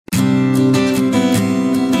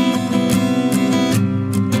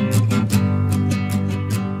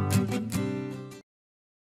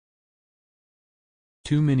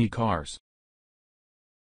Too many cars.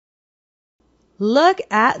 Look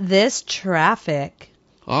at this traffic.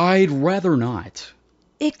 I'd rather not.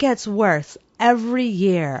 It gets worse every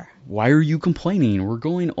year. Why are you complaining? We're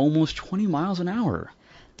going almost 20 miles an hour.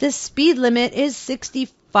 The speed limit is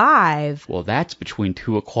 65. Well, that's between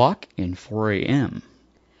 2 o'clock and 4 a.m.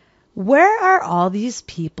 Where are all these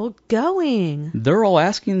people going? They're all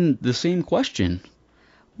asking the same question.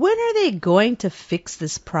 When are they going to fix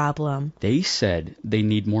this problem? They said they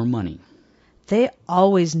need more money. They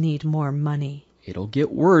always need more money. It'll get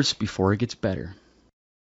worse before it gets better.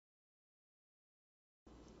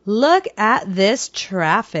 Look at this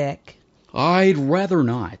traffic. I'd rather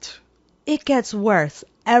not. It gets worse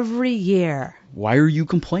every year. Why are you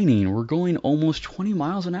complaining? We're going almost 20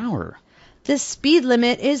 miles an hour. The speed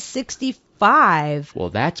limit is 65. Well,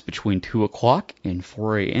 that's between 2 o'clock and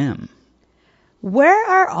 4 a.m. Where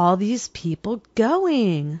are all these people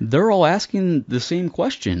going? They're all asking the same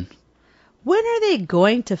question. When are they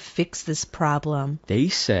going to fix this problem? They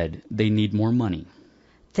said they need more money.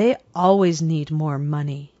 They always need more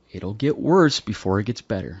money. It'll get worse before it gets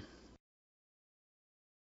better.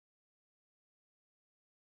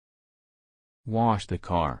 Wash the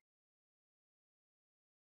car.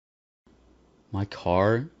 My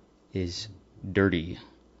car is dirty.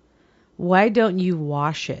 Why don't you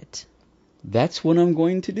wash it? That's what I'm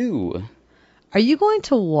going to do. Are you going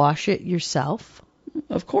to wash it yourself?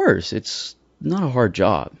 Of course, it's not a hard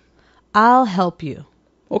job. I'll help you.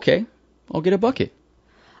 Okay, I'll get a bucket.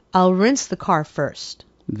 I'll rinse the car first.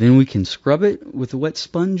 Then we can scrub it with a wet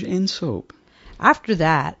sponge and soap. After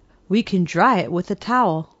that, we can dry it with a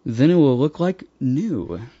towel. Then it will look like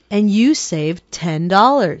new. And you save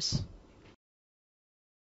 $10.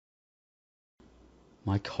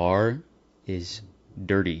 My car is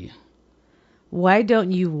dirty. Why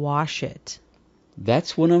don't you wash it?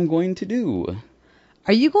 That's what I'm going to do.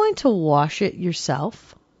 Are you going to wash it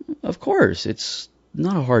yourself? Of course, it's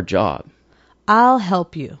not a hard job. I'll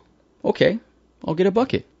help you. Okay, I'll get a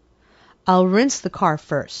bucket. I'll rinse the car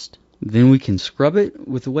first. Then we can scrub it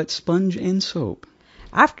with a wet sponge and soap.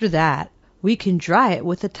 After that, we can dry it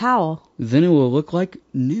with a towel. Then it will look like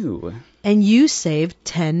new. And you save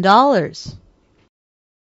 $10.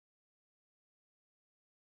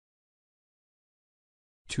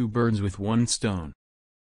 Two birds with one stone.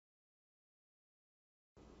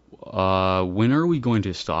 When are we going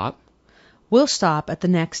to stop? We'll stop at the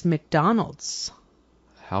next McDonald's.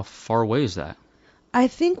 How far away is that? I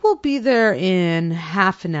think we'll be there in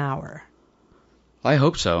half an hour. I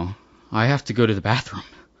hope so. I have to go to the bathroom.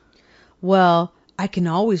 Well, I can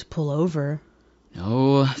always pull over.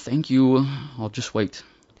 No, thank you. I'll just wait.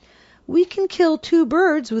 We can kill two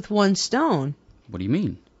birds with one stone. What do you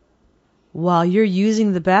mean? While you're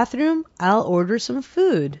using the bathroom, I'll order some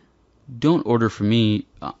food. Don't order for me.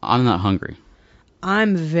 I'm not hungry.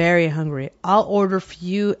 I'm very hungry. I'll order for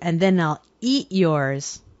you and then I'll eat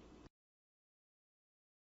yours.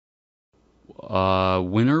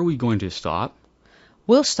 When are we going to stop?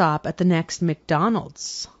 We'll stop at the next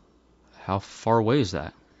McDonald's. How far away is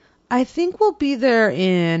that? I think we'll be there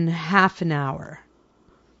in half an hour.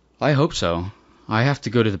 I hope so. I have to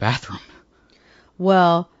go to the bathroom.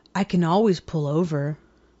 Well, I can always pull over.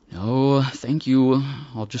 No, thank you.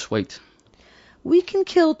 I'll just wait. We can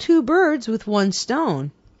kill two birds with one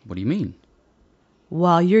stone. What do you mean?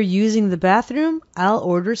 While you're using the bathroom, I'll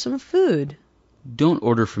order some food. Don't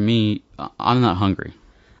order for me. I'm not hungry.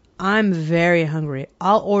 I'm very hungry.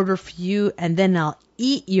 I'll order for you and then I'll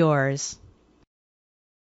eat yours.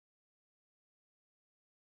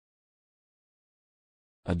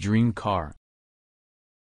 A dream car.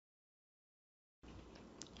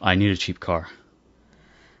 I need a cheap car.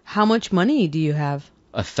 How much money do you have?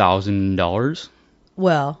 $1,000?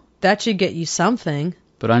 Well, that should get you something.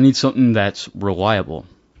 But I need something that's reliable.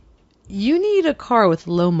 You need a car with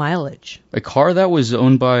low mileage. A car that was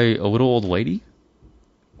owned by a little old lady?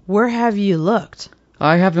 Where have you looked?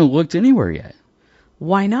 I haven't looked anywhere yet.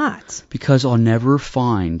 Why not? Because I'll never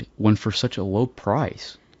find one for such a low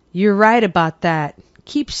price. You're right about that.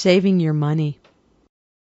 Keep saving your money.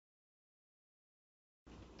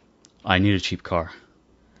 I need a cheap car.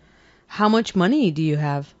 How much money do you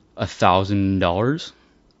have? $1,000?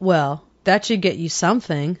 Well, that should get you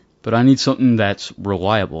something. But I need something that's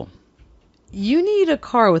reliable. You need a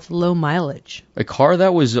car with low mileage. A car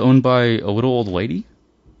that was owned by a little old lady?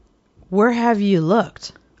 Where have you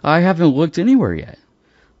looked? I haven't looked anywhere yet.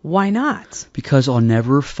 Why not? Because I'll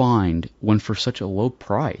never find one for such a low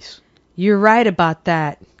price. You're right about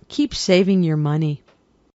that. Keep saving your money.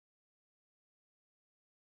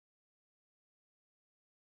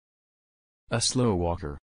 A slow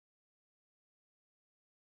walker.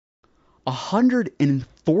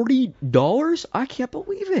 $140? I can't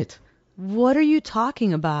believe it. What are you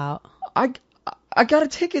talking about? I got a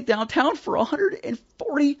ticket downtown for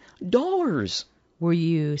 $140. Were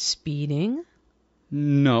you speeding?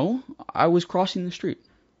 No, I was crossing the street.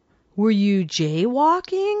 Were you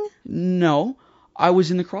jaywalking? No, I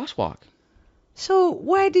was in the crosswalk. So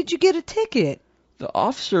why did you get a ticket? The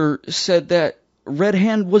officer said that red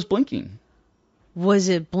hand was blinking. Was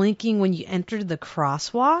it blinking when you entered the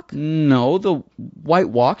crosswalk? No, the white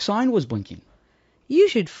walk sign was blinking. You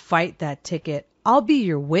should fight that ticket. I'll be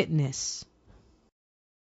your witness.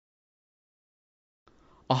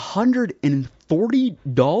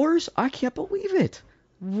 $140? I can't believe it.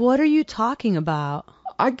 What are you talking about?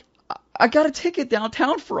 I got a ticket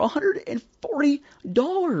downtown for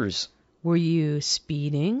 $140. Were you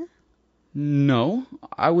speeding? No,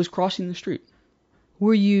 I was crossing the street.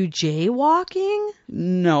 Were you jaywalking?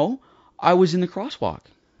 No, I was in the crosswalk.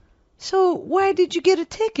 So why did you get a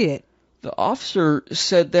ticket? The officer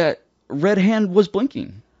said that red hand was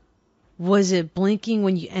blinking. Was it blinking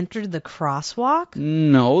when you entered the crosswalk?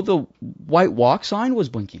 No, the white walk sign was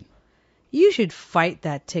blinking. You should fight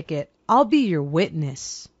that ticket. I'll be your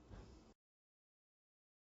witness.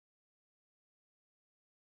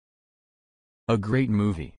 A great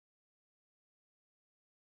movie.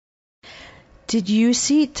 Did you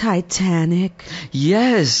see Titanic?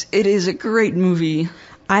 Yes, it is a great movie.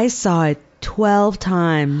 I saw it 12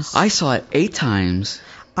 times. I saw it 8 times.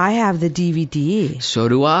 I have the DVD. So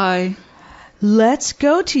do I. Let's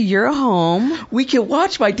go to your home. We can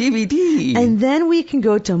watch my DVD. And then we can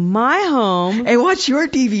go to my home. And watch your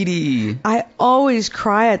DVD. I always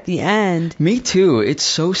cry at the end. Me too. It's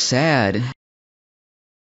so sad.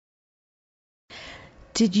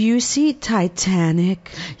 Did you see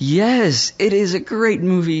Titanic? Yes, it is a great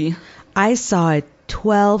movie. I saw it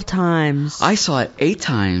 12 times. I saw it 8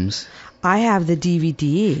 times. I have the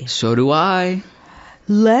DVD. So do I.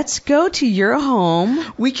 Let's go to your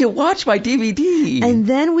home. We can watch my DVD. And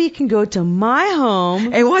then we can go to my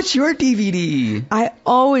home. And watch your DVD. I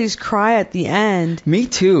always cry at the end. Me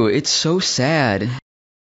too. It's so sad.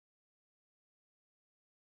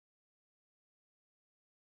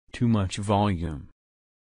 Too much volume.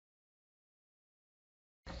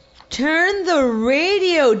 Turn the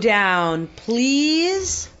radio down,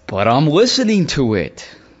 please. But I'm listening to it.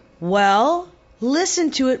 Well,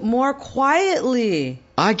 listen to it more quietly.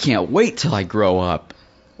 I can't wait till I grow up.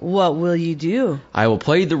 What will you do? I will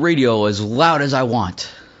play the radio as loud as I want.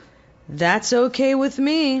 That's okay with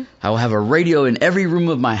me. I will have a radio in every room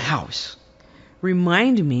of my house.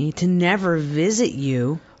 Remind me to never visit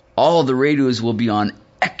you. All the radios will be on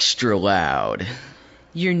extra loud.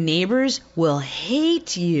 Your neighbors will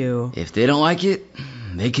hate you. If they don't like it,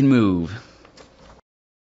 they can move.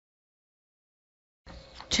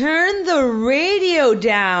 Turn the radio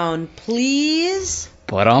down, please.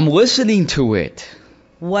 But I'm listening to it.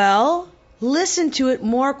 Well, listen to it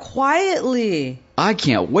more quietly. I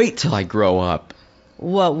can't wait till I grow up.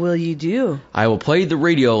 What will you do? I will play the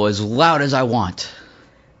radio as loud as I want.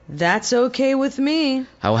 That's okay with me.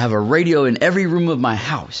 I will have a radio in every room of my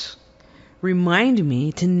house. Remind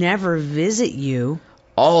me to never visit you.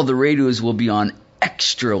 All the radios will be on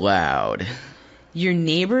extra loud. Your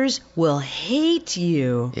neighbors will hate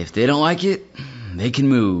you. If they don't like it, they can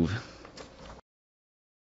move.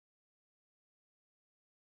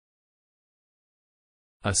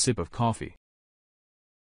 A sip of coffee.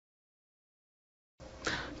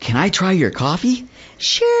 Can I try your coffee?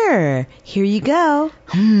 Sure. Here you go.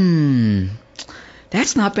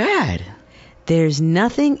 That's not bad. There's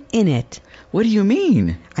nothing in it. What do you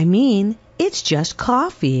mean? I mean, it's just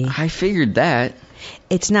coffee. I figured that.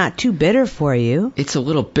 It's not too bitter for you. It's a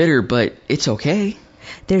little bitter, but it's okay.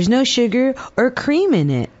 There's no sugar or cream in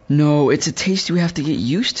it. No, it's a taste you have to get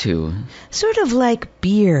used to. Sort of like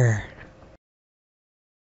beer.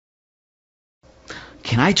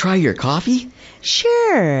 Can I try your coffee?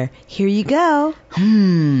 Sure. Here you go.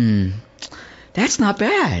 That's not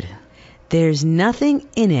bad. There's nothing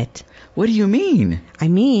in it. What do you mean? I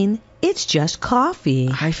mean, it's just coffee.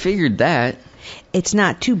 I figured that. It's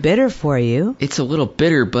not too bitter for you. It's a little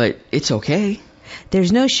bitter, but it's okay.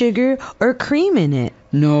 There's no sugar or cream in it.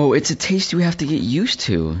 No, it's a taste you have to get used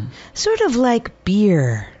to. Sort of like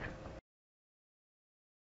beer.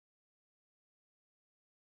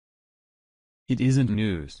 It isn't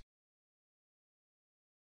news.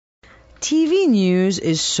 TV news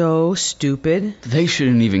is so stupid. They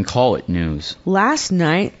shouldn't even call it news. Last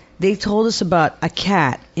night, they told us about a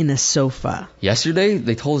cat in a sofa. Yesterday,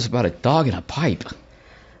 they told us about a dog in a pipe.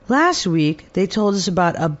 Last week, they told us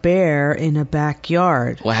about a bear in a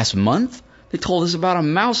backyard. Last month, They told us about a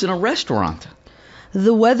mouse in a restaurant.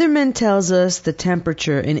 The weatherman tells us the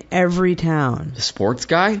temperature in every town. The sports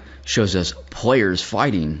guy shows us players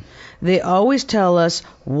fighting. They always tell us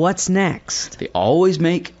what's next. They always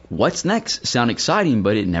make what's next sound exciting,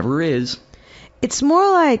 but it never is. It's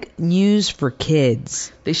more like news for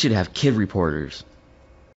kids. They should have kid reporters.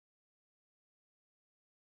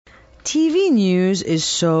 TV news is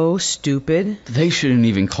so stupid. They shouldn't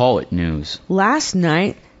even call it news. Last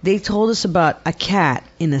night, they told us about a cat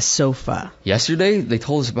in a sofa. Yesterday, they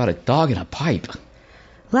told us about a dog in a pipe.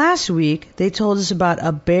 Last week, they told us about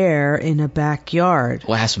a bear in a backyard.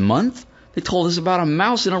 Last month, they told us about a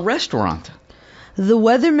mouse in a restaurant. The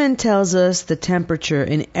weatherman tells us the temperature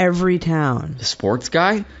in every town. The sports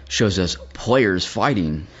guy shows us players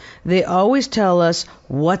fighting. They always tell us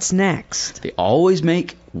what's next. They always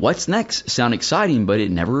make what's next sound exciting, but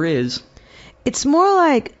it never is. It's more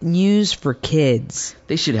like news for kids.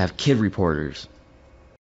 They should have kid reporters.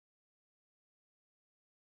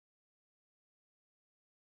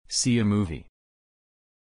 See a movie.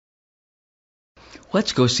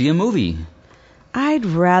 Let's go see a movie. I'd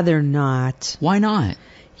rather not. Why not?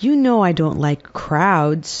 You know I don't like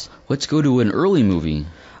crowds. Let's go to an early movie.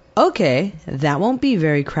 Okay, that won't be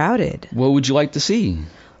very crowded. What would you like to see?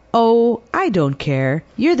 Oh, I don't care.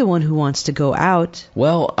 You're the one who wants to go out.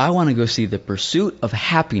 Well, I want to go see The Pursuit of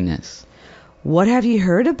Happiness. What have you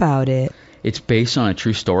heard about it? It's based on a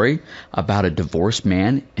true story about a divorced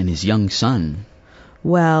man and his young son.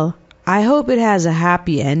 Well, I hope it has a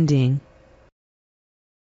happy ending.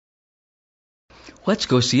 Let's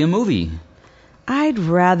go see a movie. I'd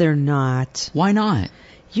rather not. Why not?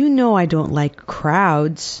 You know I don't like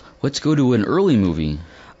crowds. Let's go to an early movie.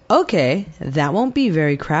 Okay, that won't be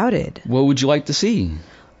very crowded. What would you like to see?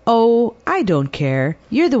 Oh, I don't care.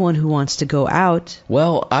 You're the one who wants to go out.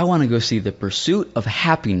 Well, I want to go see The Pursuit of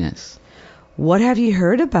Happiness. What have you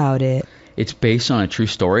heard about it? It's based on a true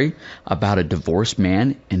story about a divorced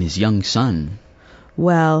man and his young son.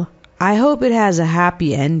 Well, I hope it has a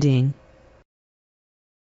happy ending.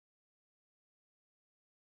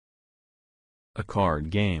 A card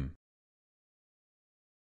game.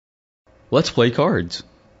 Let's play cards.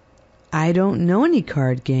 I don't know any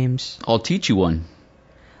card games. I'll teach you one.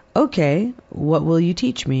 Okay, what will you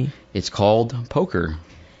teach me? It's called poker.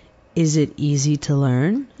 Is it easy to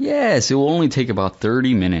learn? Yes, it will only take about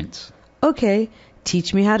 30 minutes. Okay,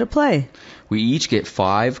 teach me how to play. We each get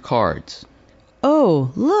 5 cards.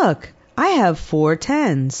 Oh, look, I have 4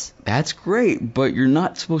 tens. That's great, but you're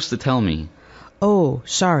not supposed to tell me. Oh,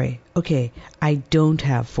 sorry. Okay, I don't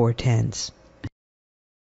have 4 tens.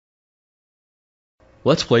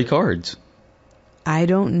 Let's play cards. I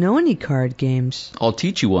don't know any card games. I'll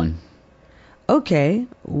teach you one. Okay,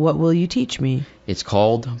 what will you teach me? It's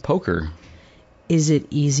called poker. Is it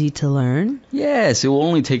easy to learn? Yes, it will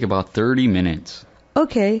only take about 30 minutes.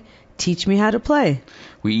 Okay, teach me how to play.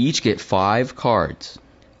 We each get 5 cards.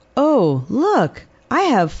 Oh, look, I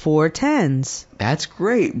have 4 tens. That's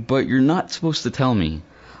great, but you're not supposed to tell me.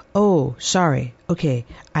 Oh, sorry. Okay,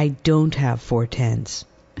 I don't have 4 tens.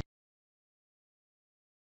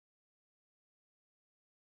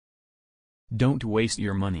 Don't waste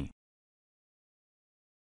your money.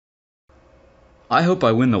 I hope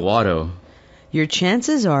I win the lotto. Your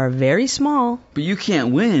chances are very small. But you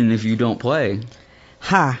can't win if you don't play.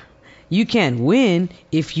 Ha! You can't win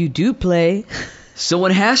if you do play.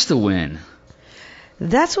 Someone has to win.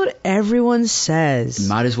 That's what everyone says.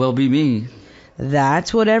 Might as well be me.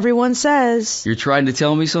 That's what everyone says. You're trying to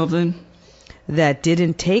tell me something? That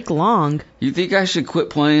didn't take long. You think I should quit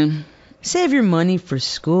playing? Save your money for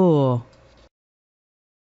school.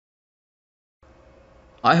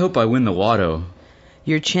 I hope I win the lotto.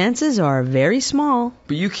 Your chances are very small.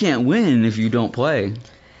 But you can't win if you don't play.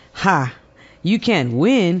 Ha! You can't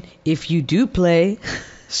win if you do play.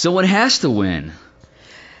 Someone has to win.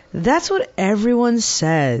 That's what everyone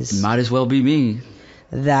says. Might as well be me.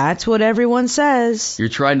 That's what everyone says. You're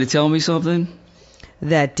trying to tell me something?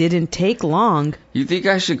 That didn't take long. You think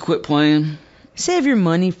I should quit playing? Save your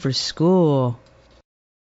money for school.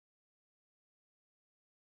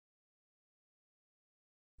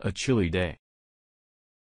 A chilly day.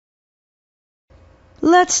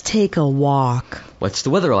 Let's take a walk. What's the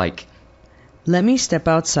weather like? Let me step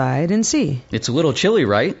outside and see. It's a little chilly,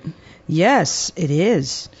 right? Yes, it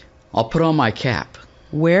is. I'll put on my cap.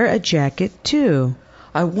 Wear a jacket too.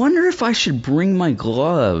 I wonder if I should bring my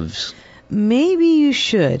gloves. Maybe you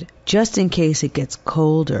should, just in case it gets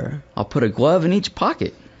colder. I'll put a glove in each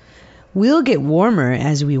pocket. We'll get warmer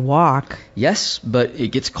as we walk. Yes, but it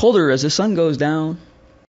gets colder as the sun goes down.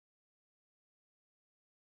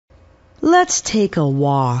 Let's take a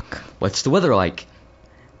walk. What's the weather like?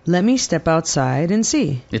 Let me step outside and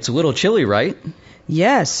see. It's a little chilly, right?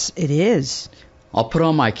 Yes, it is. I'll put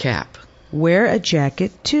on my cap. Wear a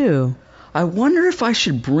jacket too. I wonder if I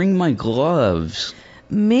should bring my gloves.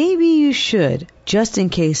 Maybe you should, just in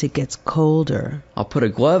case it gets colder. I'll put a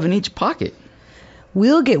glove in each pocket.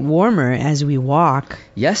 We'll get warmer as we walk.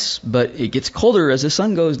 Yes, but it gets colder as the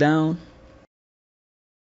sun goes down.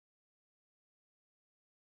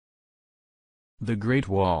 The Great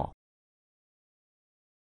Wall.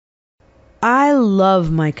 I love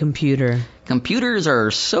my computer. Computers are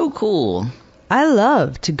so cool. I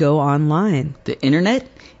love to go online. The internet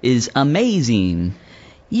is amazing.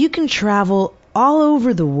 You can travel all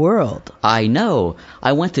over the world. I know.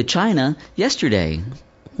 I went to China yesterday.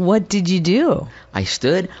 What did you do? I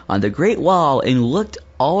stood on the Great Wall and looked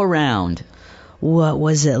all around. What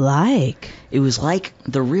was it like? It was like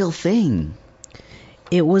the real thing.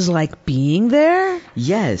 It was like being there?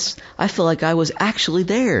 Yes, I feel like I was actually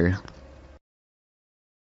there.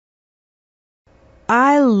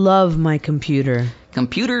 I love my computer.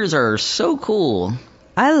 Computers are so cool.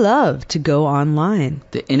 I love to go online.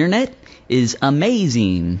 The internet is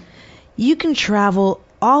amazing. You can travel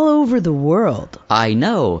all over the world. I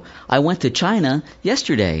know. I went to China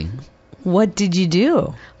yesterday. What did you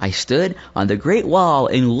do? I stood on the Great Wall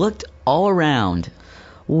and looked all around.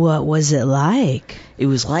 What was it like? It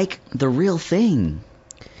was like the real thing.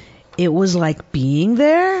 It was like being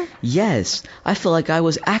there? Yes, I feel like I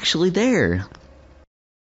was actually there.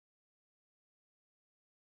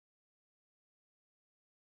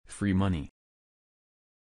 Free money.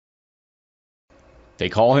 They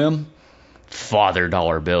call him Father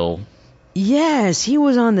Dollar Bill. Yes, he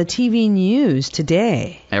was on the TV news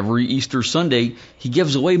today. Every Easter Sunday, he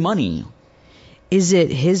gives away money. Is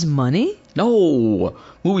it his money? No,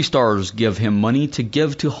 movie stars give him money to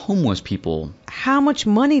give to homeless people. How much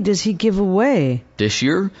money does he give away? This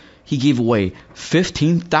year, he gave away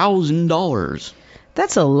 $15,000.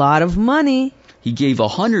 That's a lot of money. He gave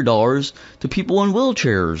 $100 to people in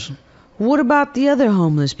wheelchairs. What about the other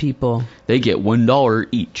homeless people? They get $1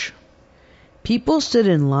 each. People stood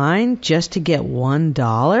in line just to get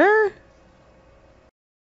 $1?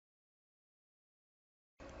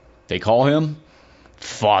 They call him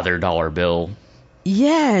Father Dollar Bill.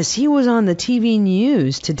 Yes, he was on the TV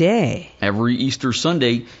news today. Every Easter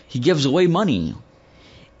Sunday, he gives away money.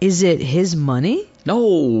 Is it his money?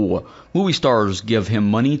 No, movie stars give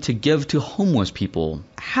him money to give to homeless people.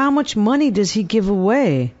 How much money does he give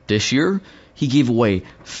away? This year, he gave away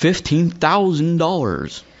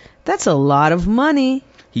 $15,000. That's a lot of money.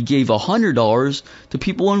 He gave $100 to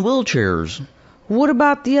people in wheelchairs. What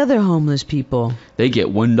about the other homeless people? They get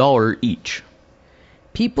 $1 each.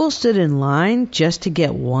 People stood in line just to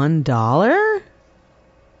get $1?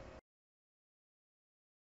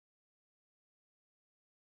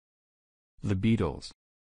 The Beatles.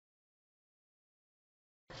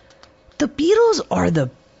 The Beatles are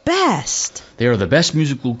the best. They are the best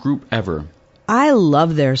musical group ever. I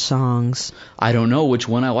love their songs. I don't know which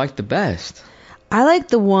one I like the best. I like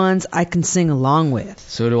the ones I can sing along with.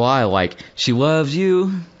 So do I, like She Loves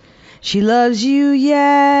You. She loves you,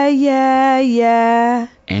 yeah, yeah, yeah.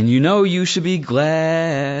 And you know you should be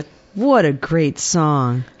glad. What a great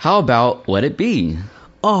song. How about Let It Be?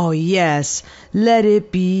 Oh, yes. Let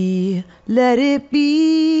it be, let it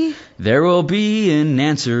be. There will be an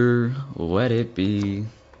answer, let it be.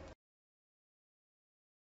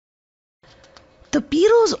 The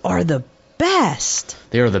Beatles are the best.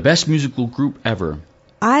 They are the best musical group ever.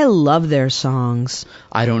 I love their songs.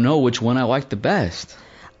 I don't know which one I like the best.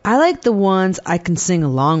 I like the ones I can sing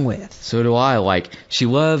along with. So do I, like She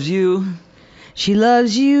Loves You. She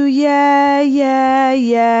loves you, yeah, yeah,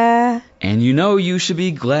 yeah. And you know you should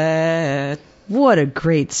be glad. What a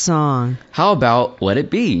great song. How about Let It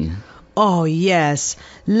Be? Oh, yes.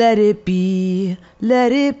 Let it be,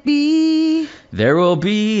 let it be. There will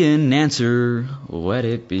be an answer, let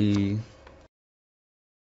it be.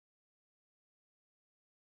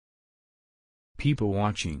 People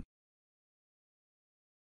watching.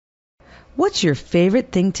 What's your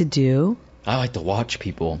favorite thing to do? I like to watch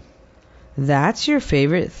people. That's your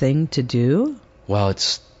favorite thing to do? Well,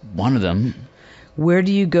 it's one of them. Where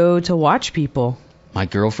do you go to watch people? My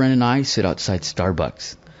girlfriend and I sit outside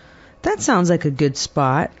Starbucks. That sounds like a good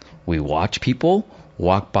spot. We watch people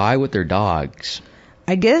walk by with their dogs.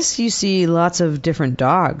 I guess you see lots of different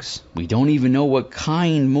dogs. We don't even know what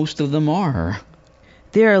kind most of them are.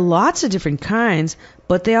 There are lots of different kinds,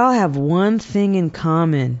 but they all have one thing in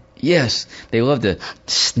common. Yes, they love to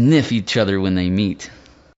sniff each other when they meet.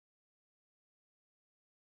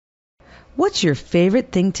 What's your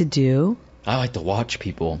favorite thing to do? I like to watch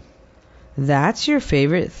people. That's your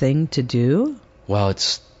favorite thing to do? Well,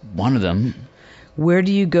 it's one of them. Where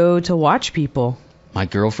do you go to watch people? My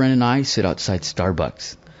girlfriend and I sit outside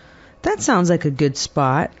Starbucks. That sounds like a good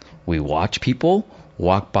spot. We watch people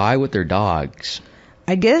walk by with their dogs.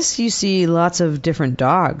 I guess you see lots of different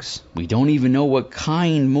dogs. We don't even know what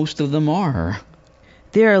kind most of them are.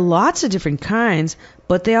 There are lots of different kinds,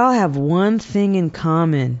 but they all have one thing in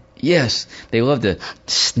common. Yes, they love to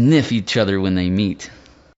sniff each other when they meet.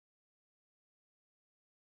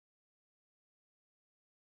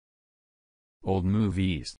 Old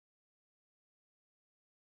movies.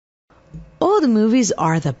 Old movies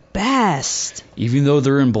are the best. Even though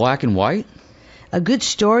they're in black and white? A good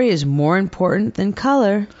story is more important than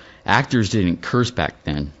color. Actors didn't curse back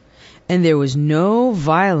then. And there was no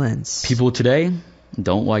violence. People today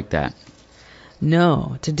don't like that.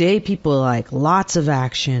 No, today people like lots of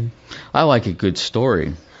action. I like a good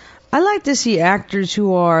story. I like to see actors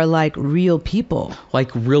who are like real people. Like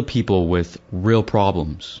real people with real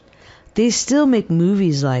problems. They still make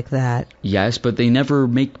movies like that. Yes, but they never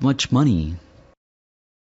make much money.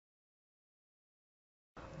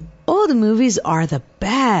 Old movies are the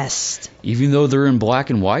best. Even though they're in black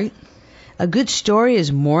and white? A good story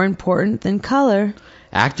is more important than color.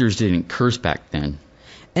 Actors didn't curse back then.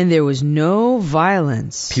 And there was no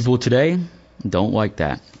violence. People today don't like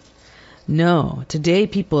that. No, today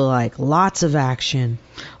people like lots of action.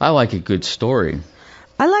 I like a good story.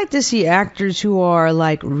 I like to see actors who are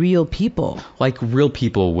like real people. Like real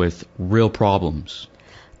people with real problems.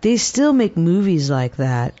 They still make movies like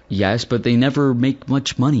that. Yes, but they never make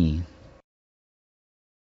much money.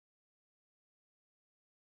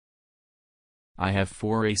 I have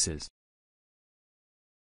 4 aces.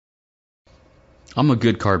 I'm a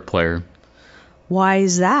good card player. Why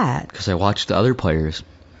is that? Because I watch the other players.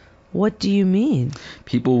 What do you mean?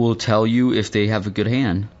 People will tell you if they have a good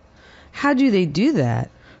hand. How do they do that?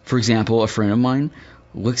 For example, a friend of mine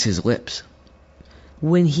licks his lips.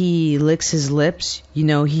 When he licks his lips, you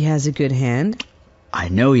know he has a good hand? I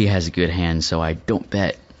know he has a good hand, so I don't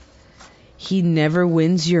bet. He never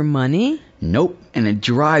wins your money? Nope, and it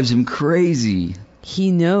drives him crazy.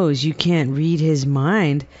 He knows you can't read his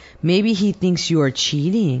mind. Maybe he thinks you are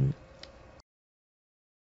cheating.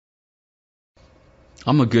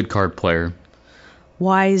 I'm a good card player.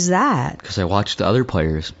 Why is that? Because I watch the other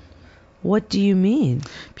players. What do you mean?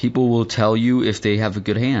 People will tell you if they have a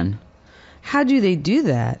good hand. How do they do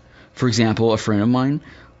that? For example, a friend of mine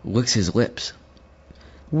licks his lips.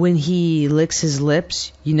 When he licks his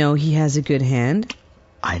lips, you know he has a good hand?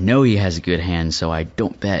 I know he has a good hand, so I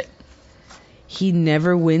don't bet. He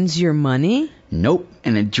never wins your money? Nope,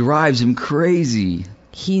 and it drives him crazy.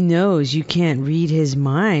 He knows you can't read his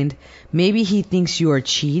mind. Maybe he thinks you are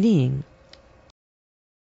cheating.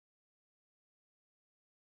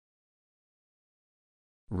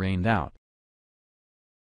 Rained out.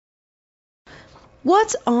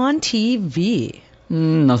 What's on TV?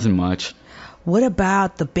 Nothing much. What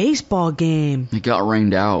about the baseball game? It got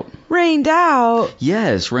rained out. Rained out?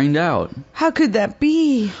 Yes, rained out. How could that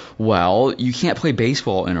be? Well, you can't play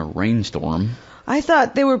baseball in a rainstorm. I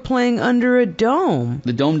thought they were playing under a dome.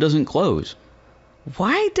 The dome doesn't close.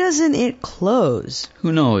 Why doesn't it close?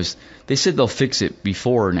 Who knows? They said they'll fix it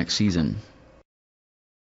before next season.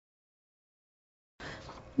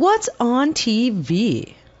 What's on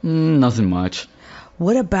TV? Nothing much.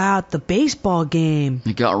 What about the baseball game?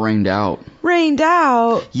 It got rained out. Rained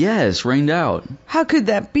out? Yes, rained out. How could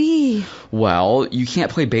that be? Well, you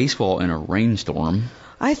can't play baseball in a rainstorm.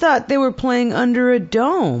 I thought they were playing under a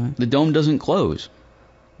dome. The dome doesn't close.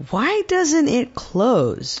 Why doesn't it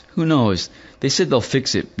close? Who knows? They said they'll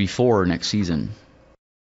fix it before next season.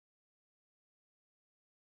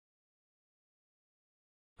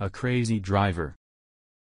 A crazy driver.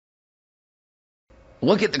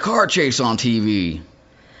 Look at the car chase on TV.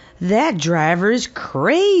 That driver's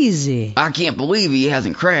crazy. I can't believe he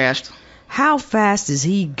hasn't crashed. How fast is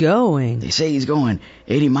he going? They say he's going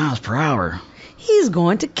 80 miles per hour. He's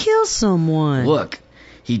going to kill someone. Look,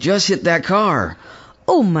 he just hit that car.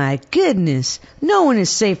 Oh my goodness. No one is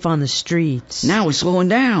safe on the streets. Now he's slowing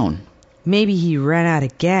down. Maybe he ran out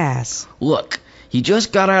of gas. Look, he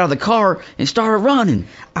just got out of the car and started running.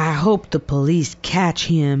 I hope the police catch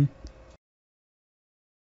him.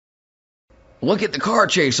 Look at the car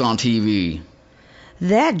chase on TV.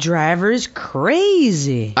 That driver's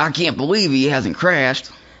crazy. I can't believe he hasn't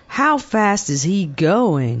crashed. How fast is he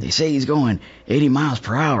going? They say he's going 80 miles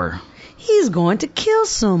per hour. He's going to kill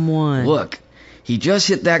someone. Look, he just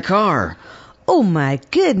hit that car. Oh my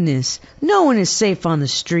goodness. No one is safe on the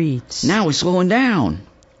streets. Now he's slowing down.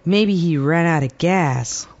 Maybe he ran out of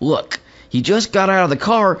gas. Look, he just got out of the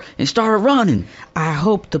car and started running. I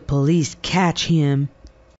hope the police catch him.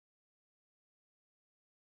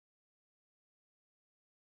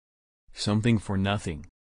 Something for nothing.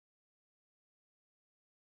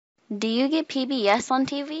 Do you get PBS on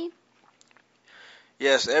TV?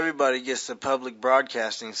 Yes, everybody gets the public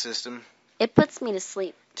broadcasting system. It puts me to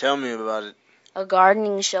sleep. Tell me about it. A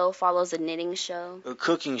gardening show follows a knitting show. A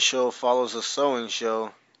cooking show follows a sewing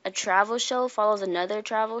show. A travel show follows another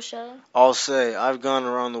travel show. I'll say, I've gone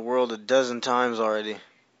around the world a dozen times already.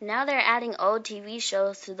 Now they're adding old TV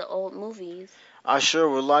shows to the old movies. I sure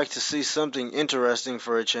would like to see something interesting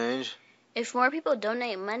for a change. If more people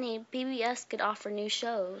donate money, PBS could offer new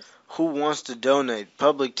shows. Who wants to donate?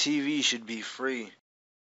 Public TV should be free.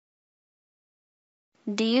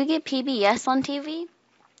 Do you get PBS on TV?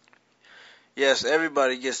 Yes,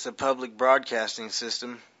 everybody gets the public broadcasting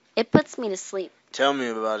system. It puts me to sleep. Tell me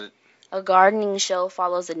about it. A gardening show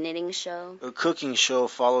follows a knitting show. A cooking show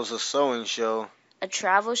follows a sewing show. A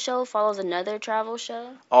travel show follows another travel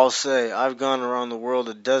show. I'll say, I've gone around the world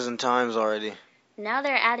a dozen times already. Now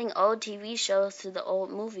they're adding old TV shows to the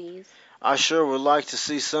old movies. I sure would like to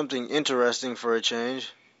see something interesting for a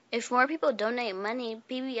change. If more people donate money,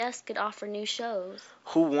 PBS could offer new shows.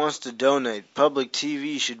 Who wants to donate? Public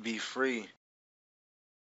TV should be free.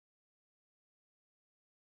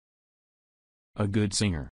 A good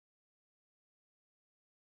singer.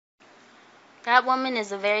 That woman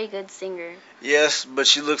is a very good singer. Yes, but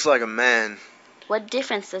she looks like a man. What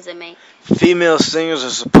difference does it make? Female singers are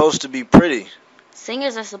supposed to be pretty.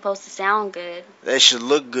 Singers are supposed to sound good. They should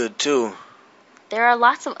look good too. There are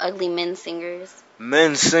lots of ugly men singers.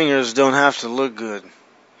 Men singers don't have to look good.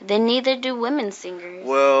 Then neither do women singers.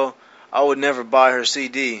 Well, I would never buy her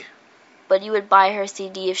CD. But you would buy her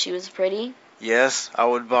CD if she was pretty? Yes, I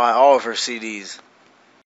would buy all of her CDs.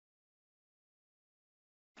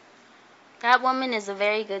 That woman is a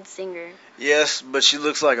very good singer. Yes, but she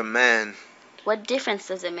looks like a man. What difference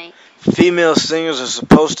does it make? Female singers are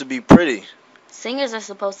supposed to be pretty. Singers are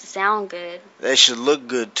supposed to sound good. They should look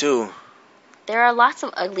good too. There are lots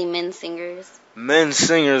of ugly men singers. Men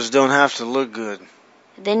singers don't have to look good.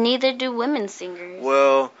 Then neither do women singers.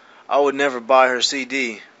 Well, I would never buy her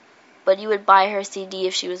CD. But you would buy her CD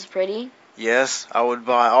if she was pretty? Yes, I would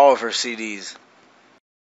buy all of her CDs.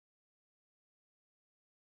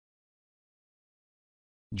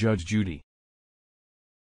 Judge Judy.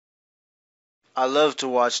 I love to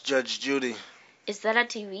watch Judge Judy. Is that a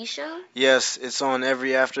TV show? Yes, it's on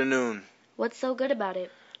every afternoon. What's so good about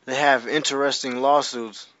it? They have interesting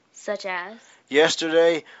lawsuits. Such as?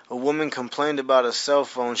 Yesterday, a woman complained about a cell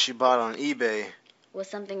phone she bought on eBay. Was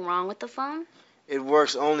something wrong with the phone? It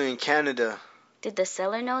works only in Canada. Did the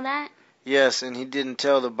seller know that? Yes, and he didn't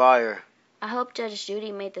tell the buyer. I hope Judge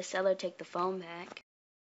Judy made the seller take the phone back.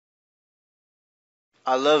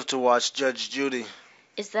 I love to watch Judge Judy.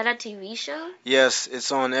 Is that a TV show? Yes,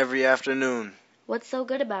 it's on every afternoon. What's so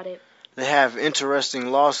good about it? They have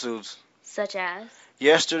interesting lawsuits. Such as?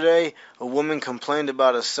 Yesterday, a woman complained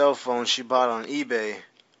about a cell phone she bought on eBay.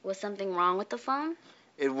 Was something wrong with the phone?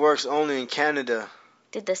 It works only in Canada.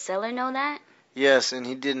 Did the seller know that? Yes, and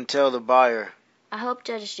he didn't tell the buyer. I hope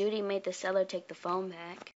Judge Judy made the seller take the phone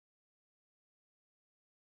back.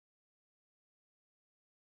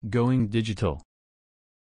 Going digital.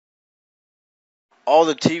 All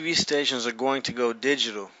the TV stations are going to go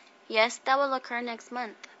digital. Yes, that will occur next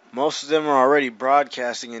month. Most of them are already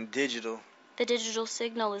broadcasting in digital. The digital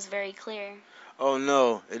signal is very clear. Oh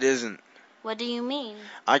no, it isn't. What do you mean?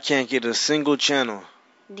 I can't get a single channel.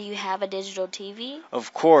 Do you have a digital TV?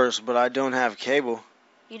 Of course, but I don't have cable.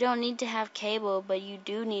 You don't need to have cable, but you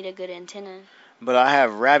do need a good antenna. But I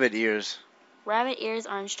have rabbit ears. Rabbit ears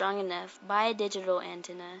aren't strong enough. Buy a digital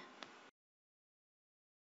antenna.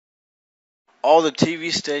 All the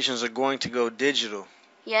TV stations are going to go digital.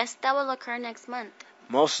 Yes, that will occur next month.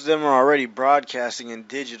 Most of them are already broadcasting in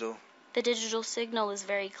digital. The digital signal is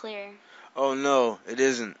very clear. Oh no, it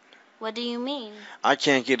isn't. What do you mean? I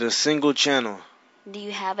can't get a single channel. Do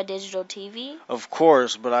you have a digital TV? Of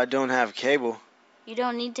course, but I don't have cable. You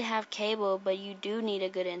don't need to have cable, but you do need a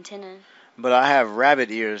good antenna. But I have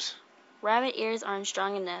rabbit ears. Rabbit ears aren't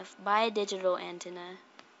strong enough. Buy a digital antenna.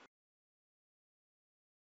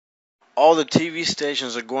 All the TV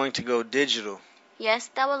stations are going to go digital. Yes,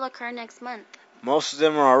 that will occur next month. Most of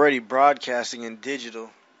them are already broadcasting in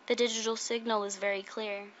digital. The digital signal is very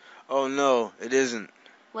clear. Oh no, it isn't.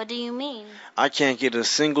 What do you mean? I can't get a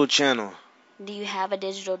single channel. Do you have a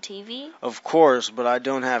digital TV? Of course, but I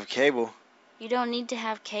don't have cable. You don't need to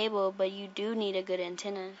have cable, but you do need a good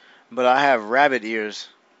antenna. But I have rabbit ears.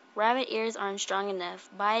 Rabbit ears aren't strong enough.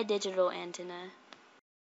 Buy a digital antenna.